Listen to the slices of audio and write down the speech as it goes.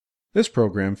This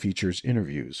program features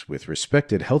interviews with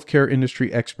respected healthcare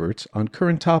industry experts on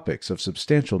current topics of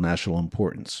substantial national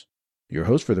importance. Your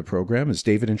host for the program is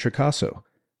David Introcaso,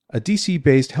 a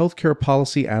DC-based healthcare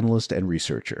policy analyst and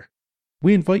researcher.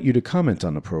 We invite you to comment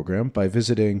on the program by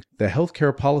visiting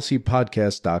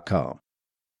thehealthcarepolicypodcast.com.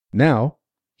 Now,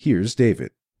 here's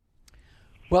David.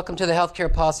 Welcome to the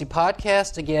Healthcare Policy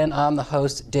Podcast. Again, I'm the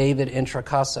host, David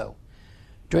Introcaso.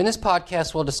 During this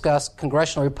podcast, we'll discuss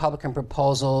congressional Republican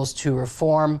proposals to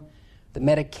reform the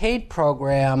Medicaid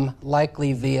program,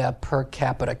 likely via per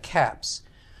capita caps.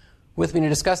 With me to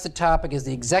discuss the topic is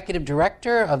the Executive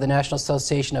Director of the National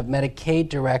Association of Medicaid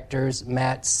Directors,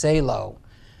 Matt Salo.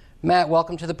 Matt,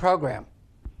 welcome to the program.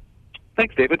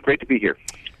 Thanks, David. Great to be here.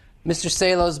 Mr.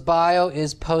 Salo's bio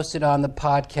is posted on the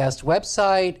podcast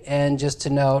website, and just to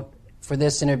note, for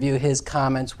this interview, his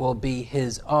comments will be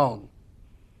his own.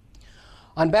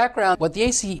 On background, what the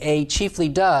ACA chiefly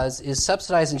does is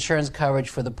subsidize insurance coverage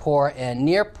for the poor and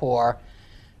near poor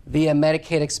via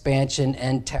Medicaid expansion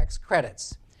and tax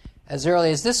credits. As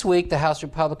early as this week, the House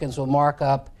Republicans will mark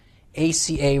up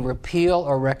ACA repeal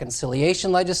or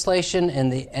reconciliation legislation in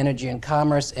the Energy and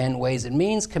Commerce and Ways and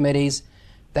Means committees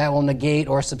that will negate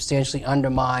or substantially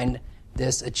undermine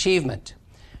this achievement.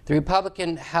 The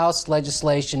Republican House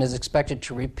legislation is expected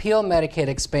to repeal Medicaid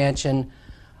expansion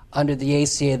under the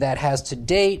ACA that has to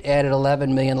date added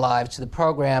 11 million lives to the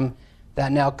program that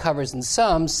now covers in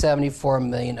sum 74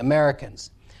 million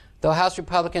Americans. Though House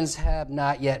Republicans have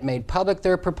not yet made public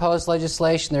their proposed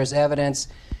legislation, there's evidence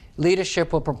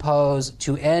leadership will propose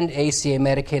to end ACA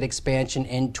Medicaid expansion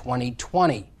in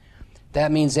 2020.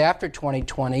 That means after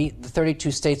 2020, the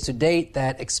 32 states to date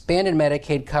that expanded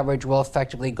Medicaid coverage will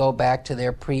effectively go back to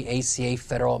their pre-ACA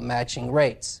federal matching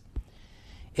rates.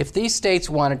 If these states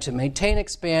wanted to maintain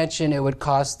expansion, it would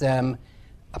cost them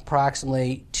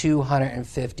approximately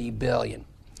 $250 billion.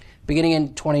 Beginning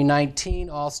in 2019,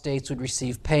 all states would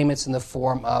receive payments in the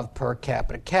form of per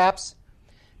capita caps.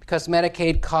 Because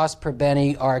Medicaid costs per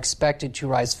penny are expected to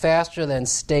rise faster than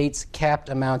states' capped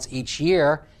amounts each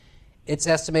year, it's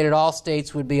estimated all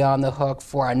states would be on the hook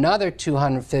for another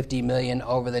 $250 million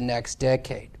over the next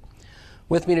decade.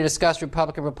 With me to discuss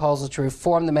Republican proposals to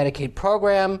reform the Medicaid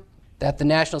program that the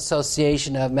National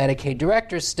Association of Medicaid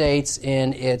Directors states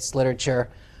in its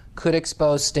literature could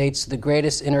expose states to the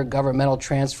greatest intergovernmental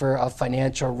transfer of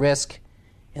financial risk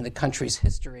in the country's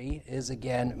history is,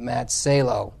 again, Matt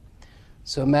Salo.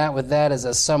 So, Matt, with that as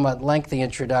a somewhat lengthy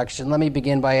introduction, let me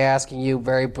begin by asking you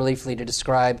very briefly to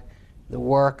describe the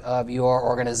work of your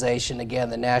organization, again,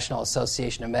 the National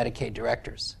Association of Medicaid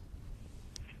Directors.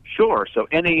 Sure. So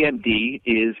NAMD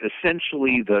is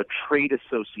essentially the trade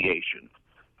association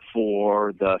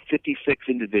for the 56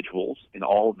 individuals in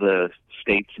all the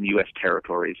states and U.S.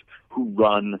 territories who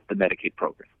run the Medicaid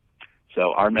program.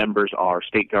 So our members are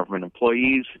state government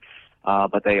employees,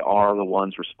 but they are the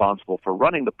ones responsible for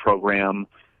running the program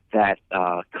that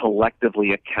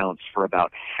collectively accounts for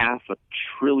about $500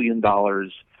 billion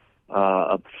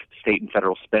of state and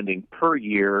federal spending per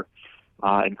year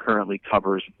and currently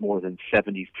covers more than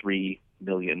 73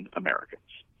 million Americans.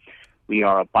 We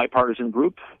are a bipartisan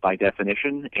group by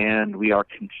definition, and we are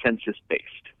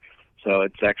consensus-based. So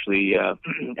it's actually,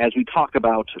 as we talk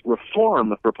about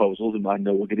reform proposals, and I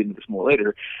know we'll get into this more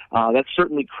later, that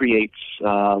certainly creates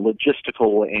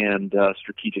logistical and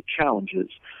strategic challenges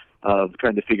of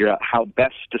trying to figure out how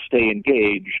best to stay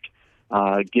engaged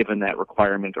given that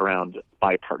requirement around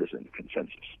bipartisan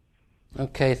consensus.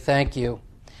 Okay, thank you.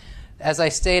 As I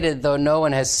stated, though no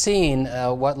one has seen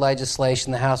what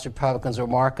legislation the House Republicans will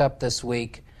mark up this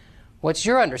week, what's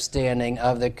your understanding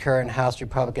of the current House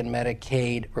Republican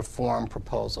Medicaid reform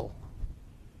proposal?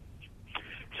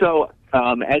 So,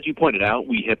 as you pointed out,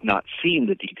 we have not seen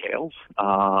the details.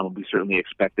 We certainly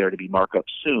expect there to be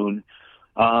markups soon.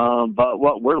 But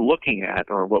what we're looking at,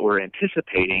 or what we're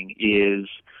anticipating, is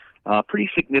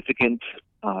pretty significant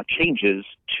changes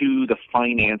to the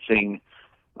financing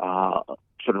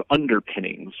sort of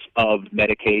underpinnings of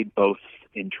Medicaid, both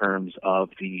in terms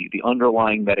of the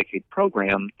underlying Medicaid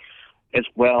program, as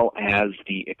well as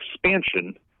the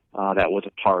expansion that was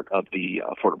a part of the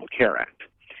Affordable Care Act.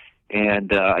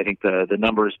 And I think the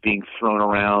numbers being thrown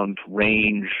around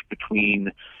range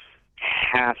between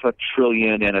 $500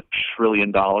 billion and $1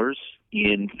 trillion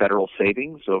in federal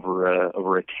savings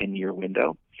over a 10-year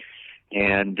window.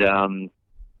 And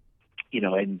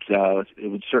it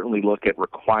would certainly look at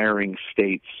requiring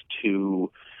states to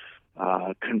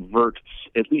convert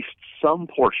at least some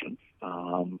portion,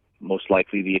 most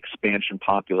likely the expansion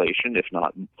population, if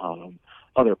not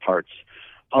other parts,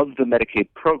 of the Medicaid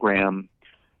program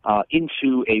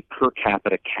into a per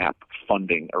capita cap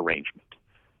funding arrangement.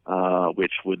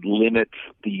 which would limit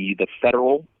the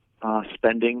federal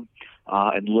spending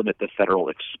and limit the federal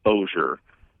exposure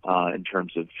in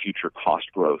terms of future cost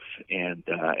growth and,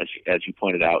 as you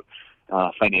pointed out,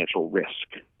 financial risk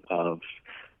of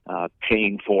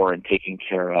paying for and taking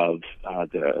care of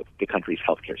the country's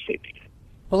healthcare safety.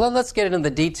 Well, let's get into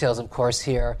the details, of course,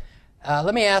 here.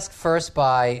 Let me ask first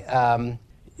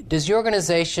does your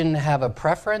organization have a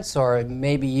preference, or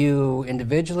maybe you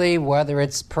individually, whether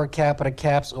it's per capita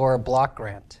caps or a block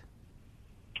grant?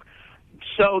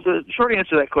 So the short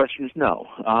answer to that question is no.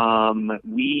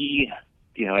 We,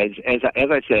 as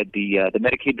I said, the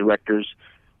Medicaid directors,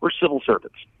 we're civil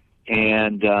servants,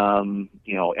 and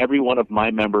every one of my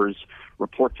members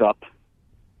reports up,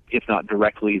 if not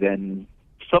directly, then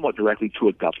somewhat directly to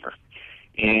a governor.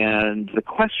 And the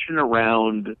question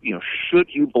around, should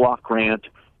you block grant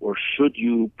or should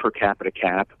you per capita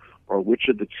cap, or which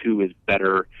of the two is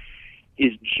better,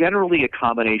 is generally a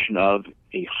combination of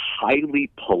a highly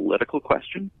political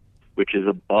question, which is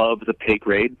above the pay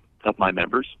grade of my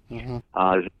members. Mm-hmm.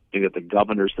 That the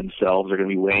governors themselves are going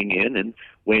to be weighing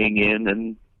in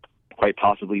and quite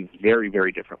possibly very,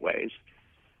 very different ways.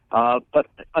 But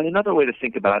another way to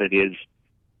think about it is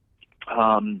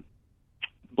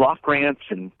block grants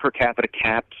and per capita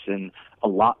caps and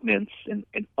allotments and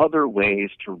other ways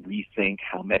to rethink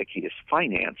how Medicaid is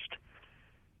financed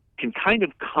can kind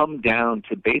of come down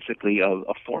to basically a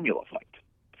formula fight.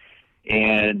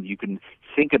 And you can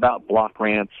think about block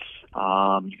grants,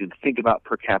 you can think about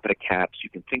per capita caps, you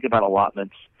can think about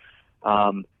allotments,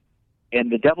 and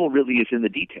the devil really is in the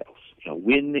details.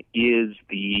 When is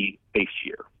the base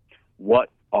year? What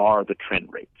are the trend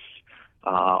rates?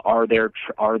 Are there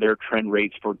trend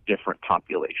rates for different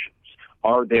populations?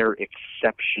 Are there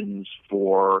exceptions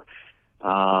for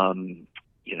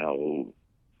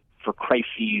for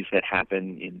crises that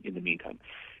happen in the meantime?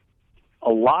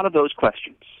 A lot of those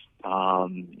questions,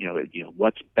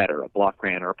 what's better, a block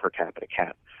grant or a per capita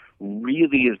cap,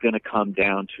 really is going to come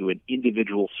down to an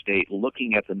individual state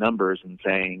looking at the numbers and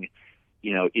saying,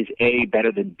 is A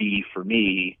better than B for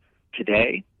me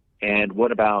today? And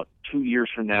what about 2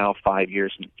 years from now, 5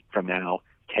 years from now,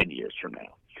 10 years from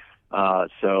now?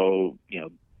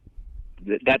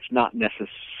 That's not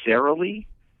necessarily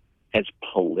as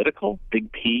political,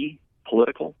 big P,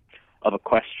 political, of a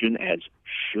question as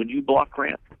should you block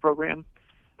grant program,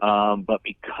 but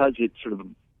because it sort of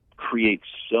creates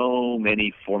so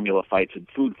many formula fights and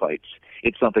food fights,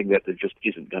 it's something that there just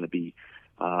isn't going to be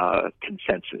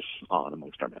consensus on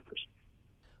amongst our members.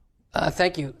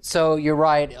 Thank you. So you're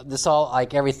right. This all,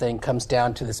 like everything, comes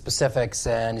down to the specifics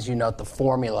and, as you note, the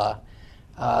formula.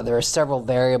 There are several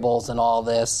variables in all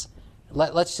this.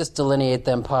 Let's just delineate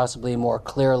them possibly more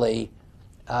clearly.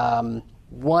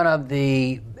 One of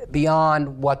the,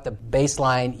 beyond what the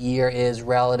baseline year is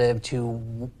relative to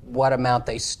what amount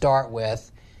they start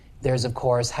with, there's, of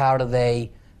course, how do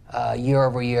they year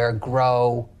over year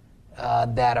grow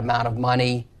that amount of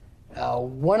money.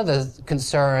 One of the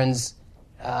concerns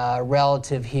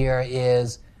relative here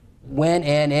is when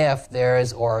and if there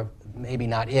is, or maybe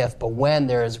not if, but when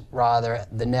there is rather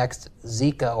the next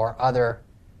Zika or other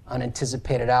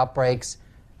unanticipated outbreaks.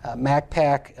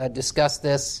 MACPAC discussed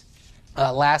this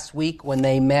last week when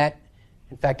they met.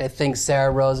 In fact, I think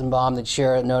Sarah Rosenbaum, the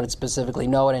chair, noted specifically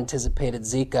no unanticipated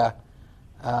Zika.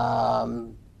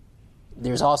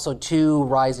 There's also 2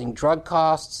 rising drug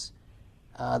costs.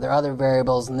 There are other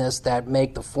variables in this that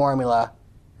make the formula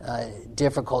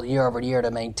difficult year over year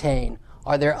to maintain.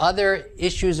 Are there other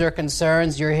issues or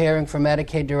concerns you're hearing from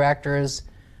Medicaid directors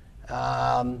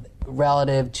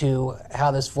relative to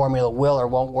how this formula will or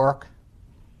won't work?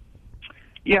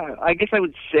 Yeah, I guess I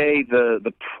would say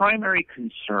the primary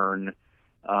concern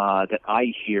that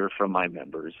I hear from my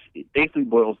members, it basically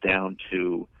boils down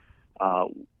to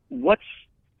what's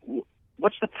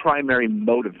the primary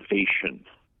motivation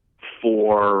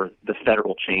for the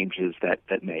federal changes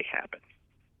that may happen.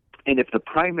 And if the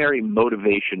primary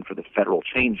motivation for the federal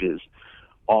changes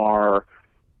are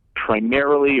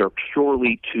primarily or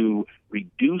purely to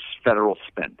reduce federal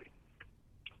spending,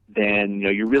 then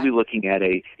you're really looking at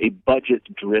a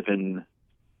budget-driven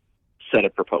set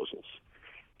of proposals.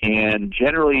 And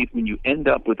generally, when you end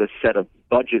up with a set of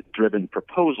budget-driven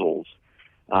proposals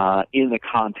in the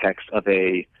context of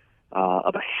a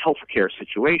healthcare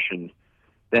situation,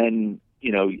 then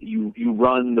you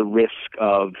run the risk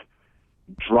of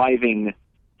driving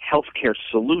healthcare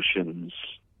solutions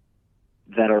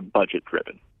that are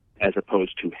budget-driven as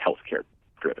opposed to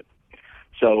healthcare-driven.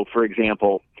 So, for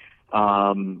example,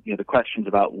 the questions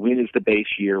about when is the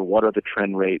base year, what are the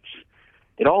trend rates,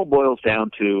 it all boils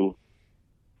down to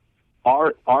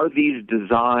are these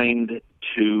designed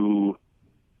to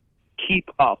keep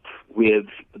up with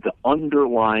the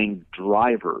underlying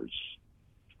drivers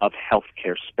of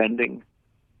healthcare spending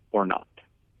or not.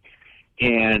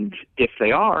 And if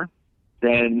they are,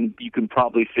 then you can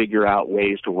probably figure out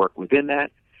ways to work within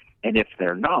that. And if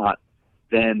they're not,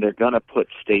 then they're going to put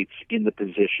states in the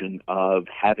position of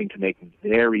having to make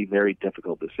very, very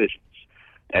difficult decisions,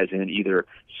 as in either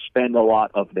spend a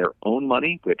lot of their own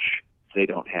money, which they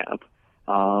don't have,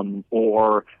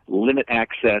 or limit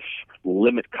access,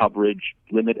 limit coverage,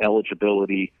 limit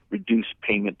eligibility, reduce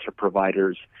payment to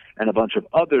providers, and a bunch of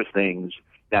other things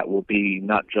that will be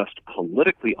not just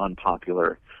politically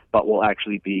unpopular, but will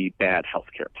actually be bad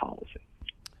healthcare policy.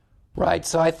 Right.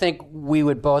 So I think we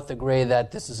would both agree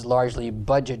that this is largely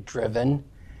budget-driven.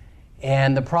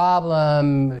 And the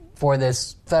problem for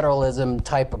this federalism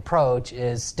type approach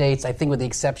is states, I think with the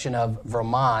exception of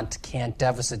Vermont, can't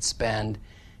deficit spend.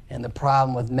 And the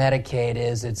problem with Medicaid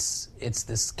is it's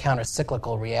this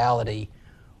counter-cyclical reality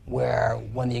where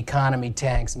when the economy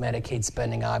tanks, Medicaid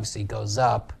spending obviously goes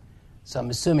up. So I'm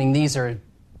assuming these are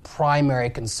primary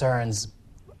concerns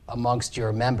amongst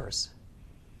your members.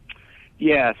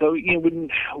 Yeah, so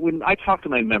when I talk to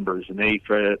my members and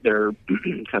they're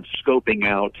kind of scoping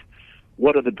out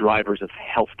what are the drivers of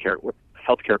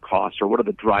healthcare costs, or what are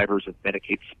the drivers of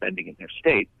Medicaid spending in their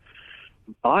state,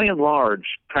 by and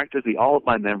large, practically all of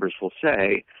my members will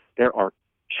say there are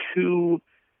two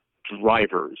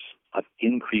drivers of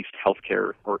increased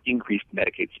healthcare or increased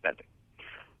Medicaid spending.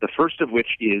 The first of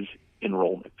which is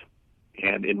enrollment.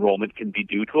 And enrollment can be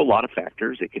due to a lot of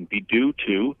factors. It can be due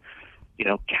to,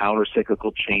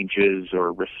 counter-cyclical changes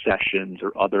or recessions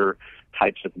or other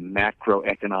types of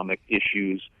macroeconomic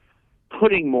issues,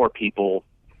 putting more people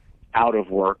out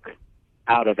of work,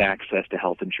 out of access to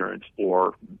health insurance,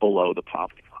 or below the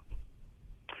poverty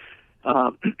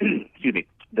line. Excuse me.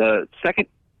 The second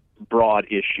broad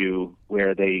issue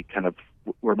where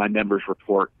my members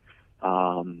report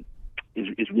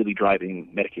is really driving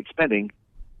Medicaid spending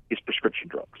is prescription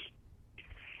drugs.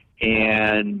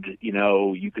 And,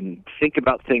 you can think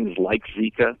about things like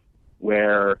Zika,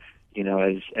 where,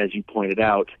 as you pointed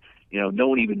out, no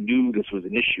one even knew this was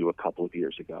an issue a couple of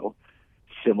years ago.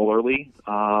 Similarly,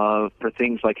 for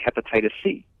things like hepatitis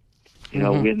C,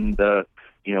 when the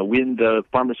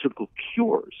pharmaceutical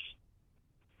cures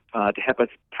to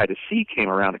hepatitis C came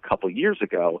around a couple of years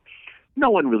ago, no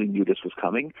one really knew this was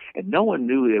coming, and no one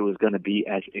knew it was going to be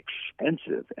as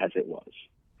expensive as it was.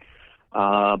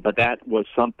 But that was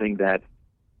something that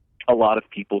a lot of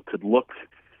people could look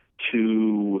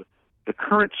to the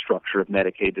current structure of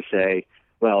Medicaid to say,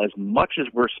 well, as much as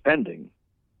we're spending,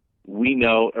 we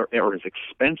know, or as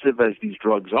expensive as these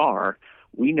drugs are,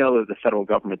 we know that the federal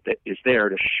government that is there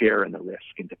to share in the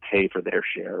risk and to pay for their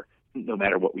share no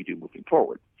matter what we do moving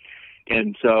forward.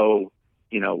 And so,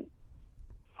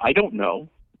 I don't know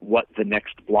what the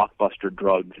next blockbuster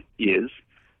drug is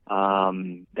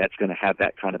that's going to have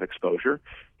that kind of exposure.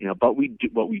 But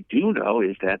what we do know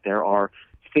is that there are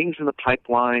things in the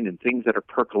pipeline and things that are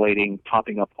percolating,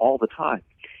 popping up all the time.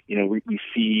 We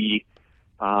see,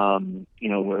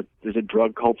 there's a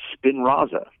drug called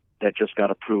Spinraza that just got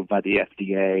approved by the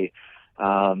FDA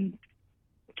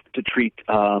to treat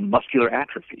muscular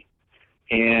atrophy.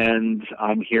 And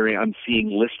I'm seeing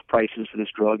list prices for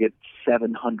this drug at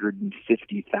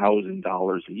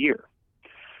 $750,000 a year.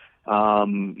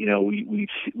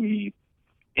 We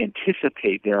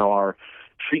anticipate there are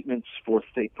treatments for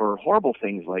horrible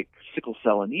things like sickle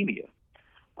cell anemia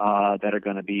that are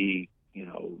going to be,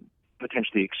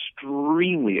 potentially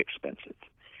extremely expensive.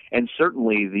 And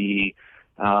certainly the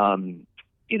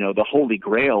holy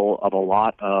grail of a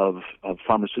lot of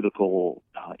pharmaceutical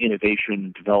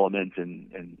innovation, development,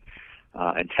 and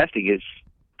testing is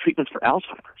treatments for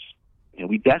Alzheimer's.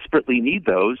 We desperately need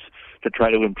those to try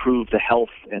to improve the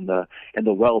health and the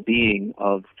well-being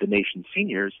of the nation's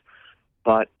seniors.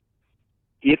 But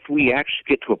if we actually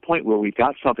get to a point where we've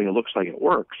got something that looks like it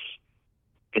works,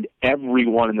 and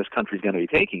everyone in this country is going to be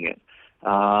taking it,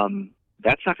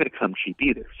 that's not going to come cheap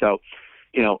either. So,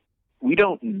 we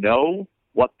don't know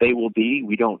what they will be.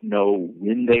 We don't know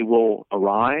when they will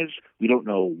arise. We don't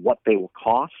know what they will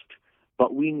cost.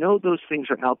 But we know those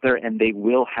things are out there, and they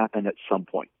will happen at some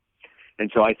point. And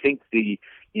so I think the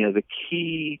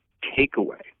key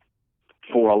takeaway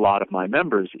for a lot of my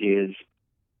members is,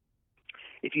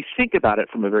 if you think about it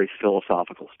from a very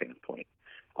philosophical standpoint,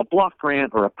 a block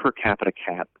grant or a per capita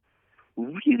cap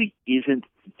really isn't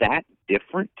that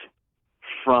different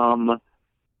from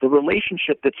the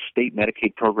relationship that state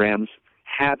Medicaid programs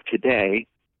have today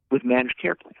with managed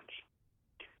care plans.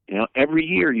 Every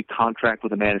year you contract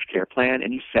with a managed care plan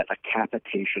and you set a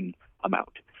capitation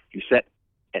amount. You set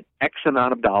an X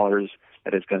amount of dollars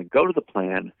that is going to go to the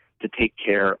plan to take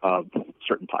care of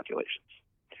certain populations.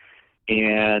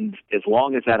 And as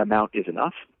long as that amount is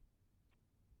enough,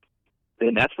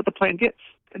 then that's what the plan gets.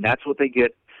 And that's what they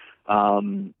get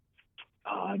no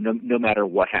matter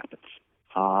what happens.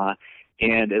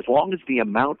 And as long as the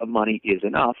amount of money is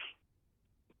enough,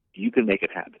 you can make it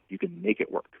happen. You can make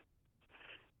it work.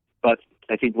 But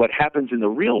I think what happens in the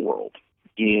real world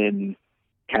in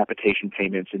capitation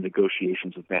payments and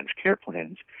negotiations with managed care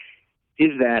plans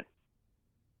is that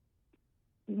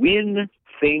when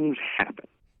things happen,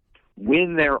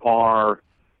 when there are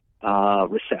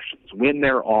recessions, when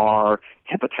there are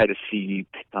hepatitis C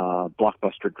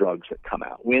blockbuster drugs that come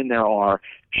out, when there are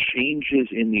changes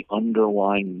in the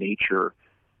underlying nature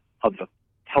of the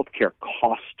healthcare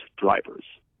cost drivers,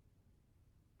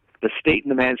 the state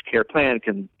and the managed care plan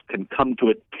can come to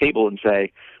a table and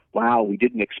say, wow, we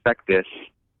didn't expect this.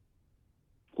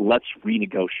 Let's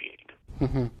renegotiate.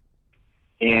 Mm-hmm.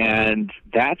 And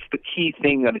that's the key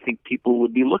thing that I think people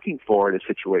would be looking for in a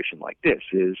situation like this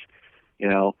is,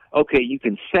 okay, you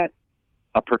can set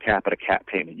a per capita cap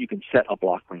payment, you can set a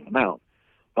block grant amount,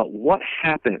 but what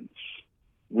happens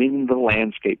when the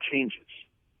landscape changes?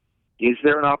 Is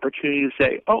there an opportunity to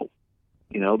say,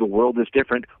 the world is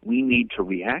different, we need to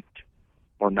react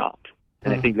or not?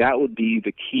 And I think that would be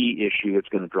the key issue that's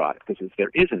going to drive, because if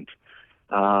there isn't,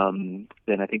 then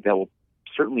I think that will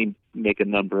certainly make a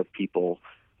number of people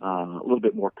a little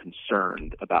bit more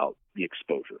concerned about the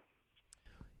exposure.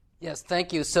 Yes,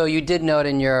 thank you. So you did note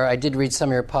I did read some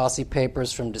of your policy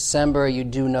papers from December. You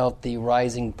do note the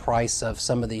rising price of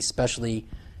some of these specialty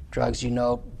drugs. You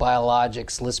note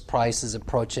biologics list prices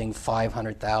approaching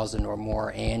 $500,000 or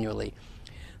more annually.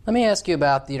 Let me ask you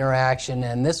about the interaction,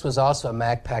 and this was also a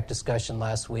MACPAC discussion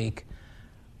last week.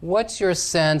 What's your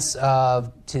sense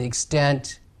of, to the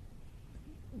extent,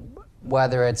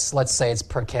 whether it's, let's say it's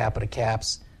per capita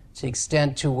caps, to the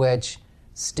extent to which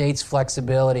states'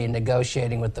 flexibility in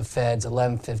negotiating with the Fed's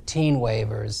 1115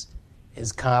 waivers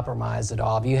is compromised at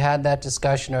all? Have you had that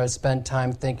discussion or spent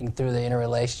time thinking through the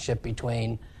interrelationship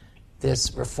between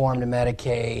this reform to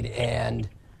Medicaid and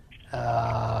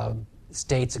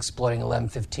states exploiting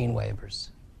 1115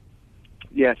 waivers?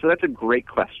 Yeah, so that's a great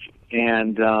question.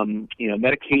 And,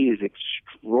 Medicaid is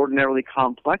extraordinarily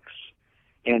complex,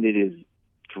 and it is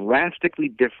drastically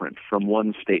different from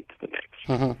one state to the next.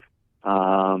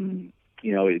 Mm-hmm.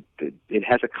 It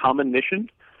has a common mission,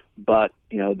 but,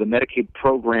 the Medicaid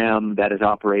program that is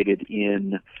operated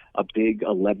in a big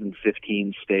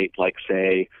 1115 state like,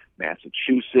 say,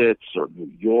 Massachusetts or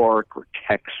New York or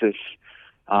Texas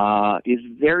is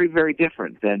very, very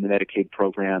different than the Medicaid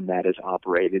program that is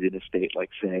operated in a state like,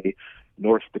 say,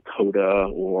 North Dakota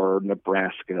or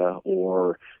Nebraska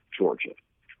or Georgia.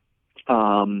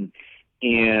 And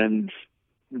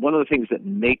one of the things that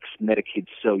makes Medicaid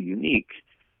so unique,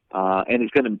 and is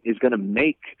going to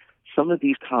make some of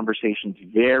these conversations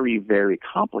very, very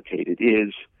complicated,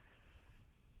 is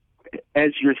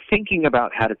as you're thinking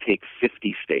about how to take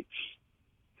 50 states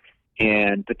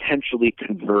and potentially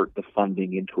convert the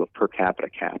funding into a per capita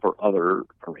cap or other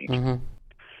arrangement.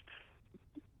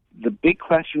 Mm-hmm. The big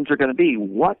questions are going to be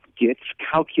what gets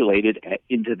calculated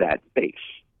into that base.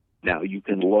 Now, you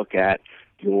can look at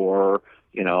you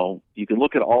can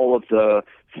look at all of the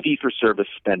fee-for-service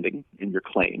spending in your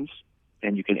claims,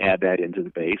 and you can add that into the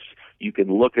base. You can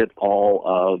look at all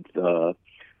of the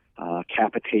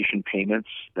capitation payments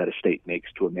that a state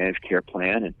makes to a managed care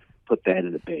plan and put that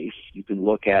in the base. You can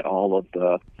look at all of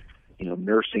the,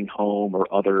 nursing home or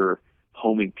other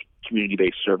home and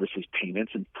community-based services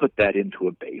payments and put that into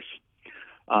a base.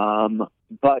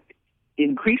 But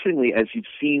increasingly, as you've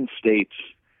seen states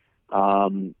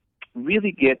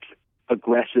really get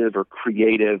aggressive or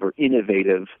creative or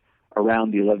innovative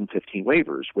around the 1115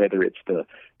 waivers, whether it's the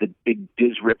big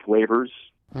DSRIP waivers,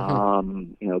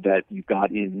 that you've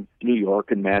got in New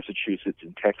York and Massachusetts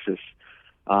and Texas,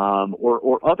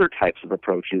 or other types of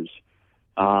approaches,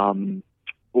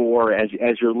 or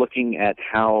as you're looking at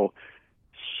how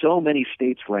so many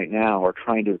states right now are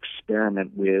trying to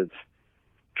experiment with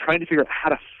trying to figure out how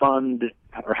to fund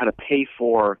or how to pay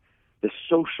for the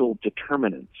social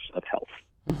determinants of health.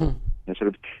 Mm-hmm. And sort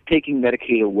of taking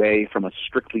Medicaid away from a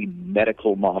strictly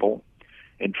medical model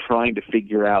and trying to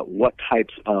figure out what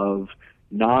types of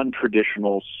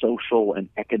non-traditional social and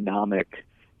economic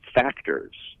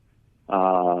factors,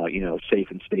 safe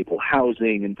and stable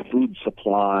housing and food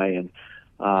supply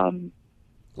and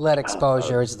lead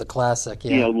exposure is the classic,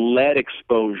 yeah. Lead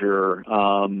exposure,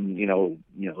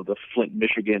 the Flint,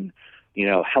 Michigan,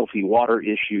 healthy water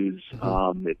issues,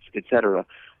 et cetera.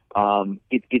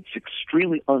 it's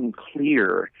extremely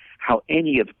unclear how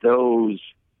any of those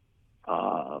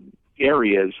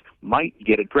areas might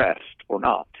get addressed or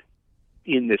not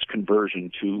in this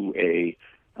conversion to a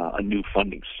new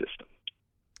funding system.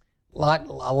 A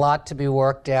lot to be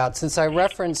worked out. Since I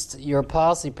referenced your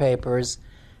policy papers,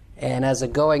 and as a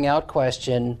going out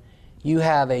question, you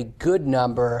have a good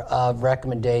number of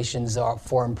recommendations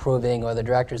for improving, or the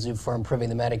directors do for improving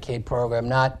the Medicaid program.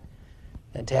 Not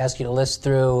to ask you to list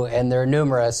through, and they're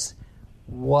numerous.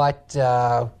 What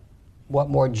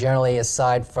more generally,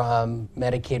 aside from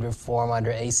Medicaid reform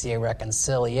under ACA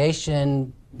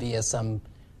reconciliation via some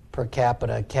per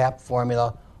capita cap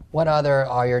formula, what other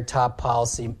are your top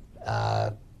policy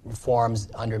reforms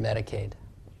under Medicaid?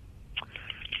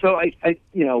 So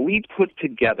we put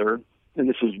together, and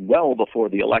this was well before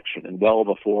the election and well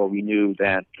before we knew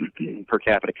that per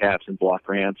capita caps and block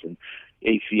grants and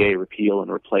ACA repeal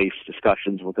and replace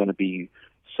discussions were going to be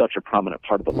such a prominent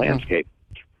part of the landscape.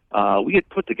 We had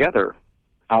put together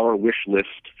our wish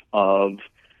list of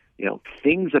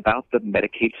things about the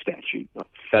Medicaid statute,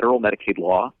 federal Medicaid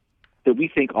law, that we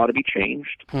think ought to be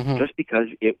changed just because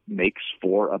it makes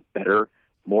for a better,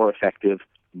 more effective,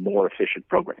 more efficient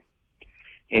program.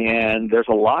 And there's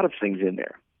a lot of things in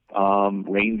there,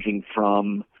 ranging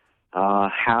from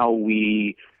how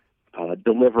we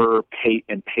deliver, pay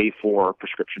for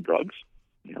prescription drugs.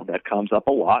 That comes up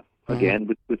a lot, again,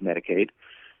 with Medicaid.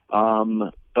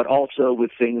 But also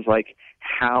with things like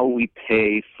how we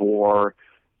pay for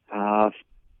the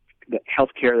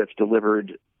health care that's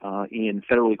delivered in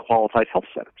federally qualified health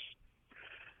centers.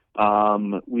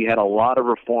 We had a lot of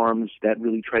reforms that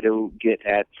really try to get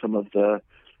at some of the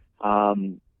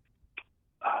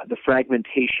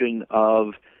fragmentation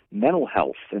of mental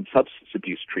health and substance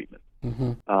abuse treatment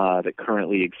that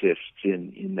currently exists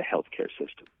in the healthcare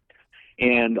system,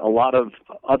 and a lot of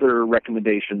other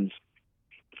recommendations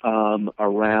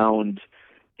around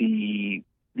the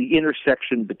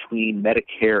intersection between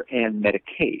Medicare and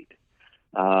Medicaid,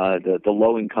 the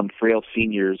low-income, frail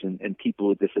seniors and people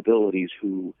with disabilities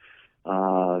who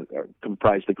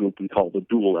comprise the group we call the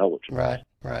dual eligible.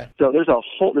 Right. So there's a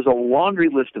laundry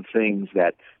list of things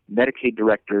that Medicaid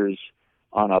directors,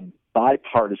 on a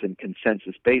bipartisan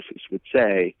consensus basis, would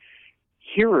say,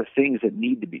 here are things that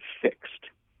need to be fixed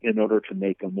in order to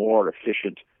make a more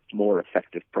efficient, more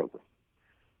effective program.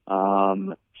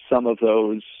 Some of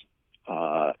those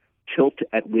tilt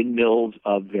at windmills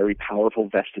of very powerful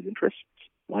vested interests,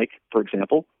 like, for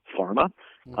example, pharma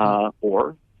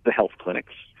or the health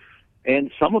clinics.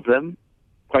 And some of them,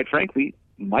 quite frankly,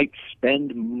 might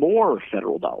spend more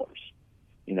federal dollars.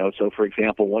 So, for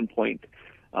example, one point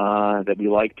that we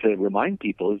like to remind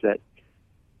people is that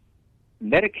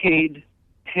Medicaid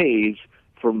pays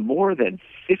for more than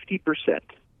 50%,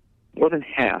 more than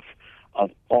half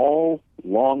of all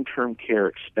long-term care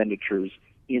expenditures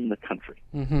in the country.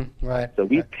 Right. So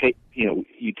we take,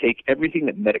 you take everything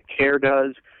that Medicare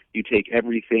does, you take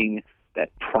everything that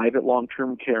private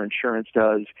long-term care insurance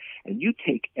does, and you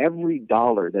take every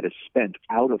dollar that is spent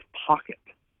out of pocket.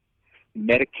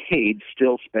 Medicaid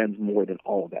still spends more than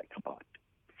all of that combined.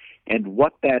 And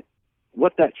what that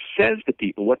says to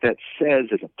people, what that says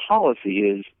as a policy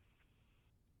is,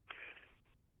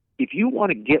 if you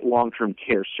want to get long-term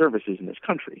care services in this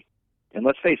country, and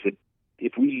let's face it,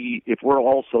 if we're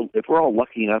all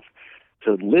lucky enough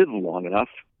to live long enough,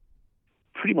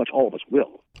 pretty much all of us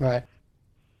will. Right.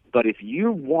 But if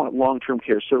you want long-term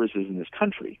care services in this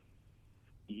country,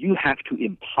 you have to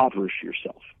impoverish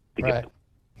yourself to get them.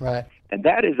 Right. And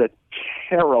that is a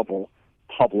terrible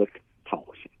public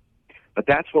policy. But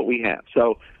that's what we have.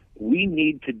 So we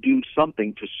need to do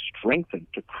something to strengthen,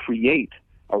 to create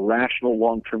a rational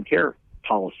long-term care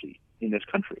policy in this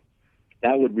country.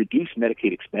 That would reduce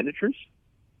Medicaid expenditures,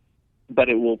 but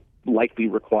it will likely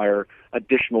require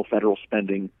additional federal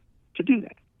spending to do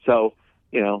that. So,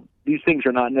 these things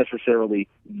are not necessarily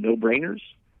no-brainers,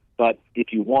 but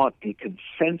if you want a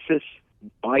consensus,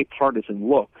 bipartisan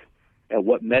look at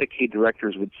what Medicaid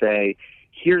directors would say,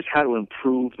 here's how to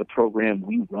improve the program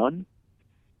we run,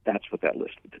 that's what that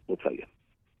list will tell you.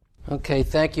 Okay,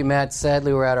 thank you, Matt.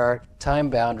 Sadly, we're at our time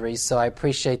boundaries, so I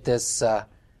appreciate this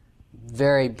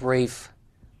very brief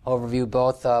overview,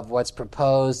 both of what's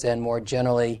proposed and more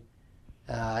generally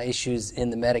issues in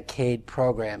the Medicaid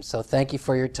program. So thank you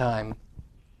for your time.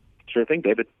 Sure thing,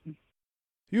 David.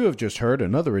 You have just heard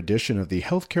another edition of the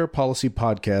Healthcare Policy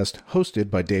Podcast hosted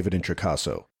by David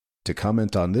Introcaso. To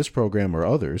comment on this program or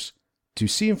others, to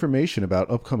see information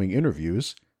about upcoming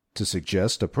interviews, to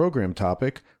suggest a program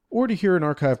topic, or to hear an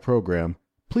archive program,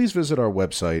 please visit our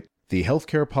website,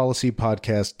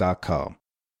 thehealthcarepolicypodcast.com.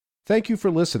 Thank you for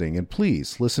listening, and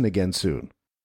please listen again soon.